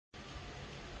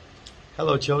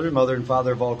Hello, children. Mother and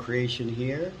Father of all creation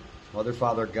here. Mother,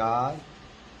 Father, God,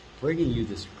 bringing you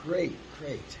this great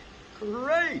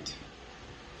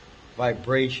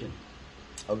vibration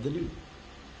of the new.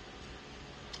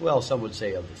 Well, some would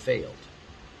say of the failed.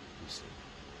 You see.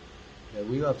 That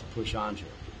we have to push on to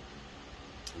it.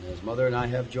 And as Mother and I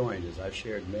have joined, as I've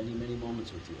shared many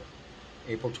moments with you,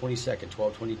 April 22nd,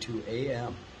 12:22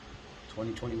 a.m.,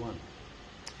 2021.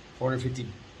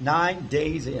 459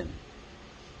 days in.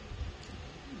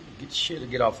 Get shit or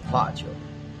get off the pot, children.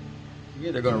 You're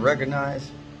either going to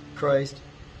recognize Christ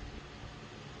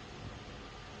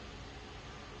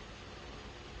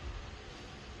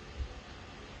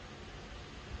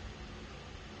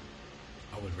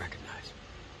or would recognize.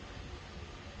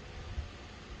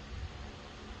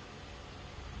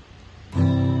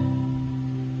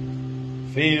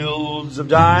 Fields of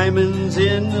diamonds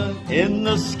in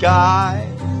the sky.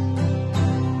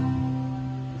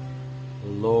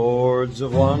 Lords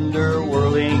of wonder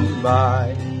whirling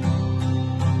by.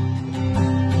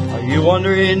 Are you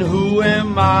wondering who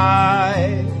am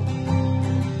I?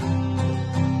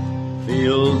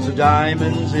 Fields of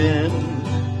diamonds in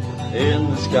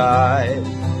the sky.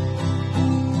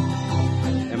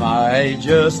 Am I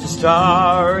just a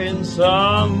star in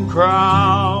some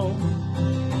crown?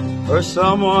 Or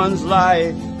someone's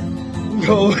life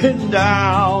going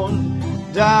down,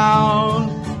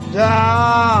 down,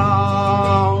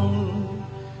 down.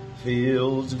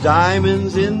 Fields of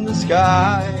diamonds in the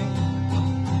sky,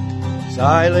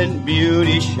 silent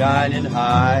beauty shining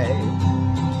high.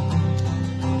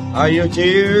 Are you in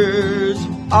tears?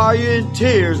 Are you in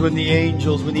tears when the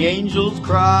angels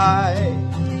cry?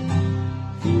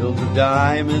 Fields of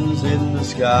diamonds in the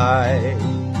sky.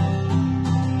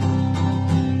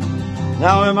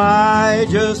 Now am I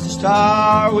just a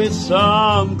star with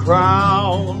some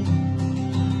crown?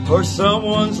 Or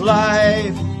someone's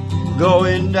life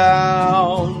going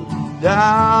down,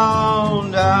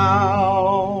 down,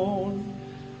 down?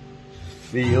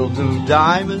 Fields of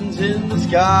diamonds in the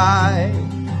sky.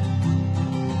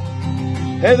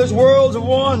 Hey, there's worlds of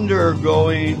wonder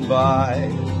going by.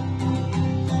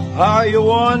 Are you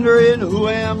wondering who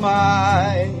am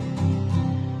I?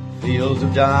 Fields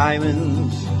of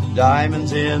diamonds,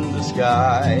 diamonds in the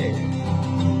sky.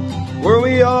 Were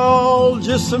we all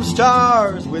just some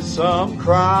stars with some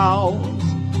crowns?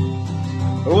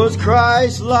 Or was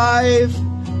Christ's life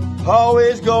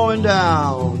always going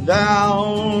down,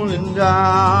 down and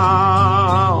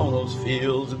down? Those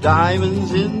fields of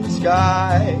diamonds in the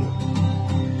sky,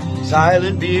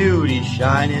 silent beauty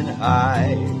shining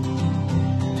high.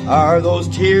 Are those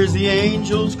tears the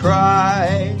angels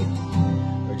cry?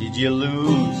 Or did you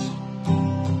lose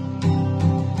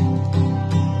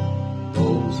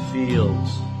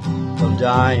fields of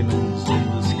diamonds in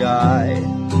the sky?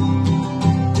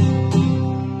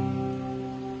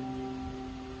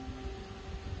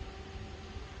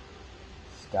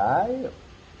 Sky?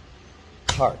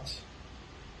 Hearts.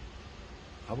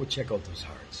 I would check out those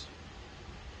hearts.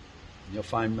 And you'll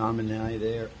find Mom and I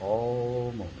there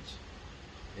all moments.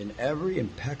 In every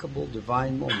impeccable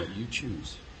divine moment you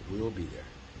choose, we will be there.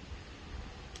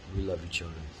 We love you,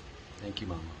 children. Thank you,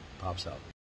 Mama. Pops out.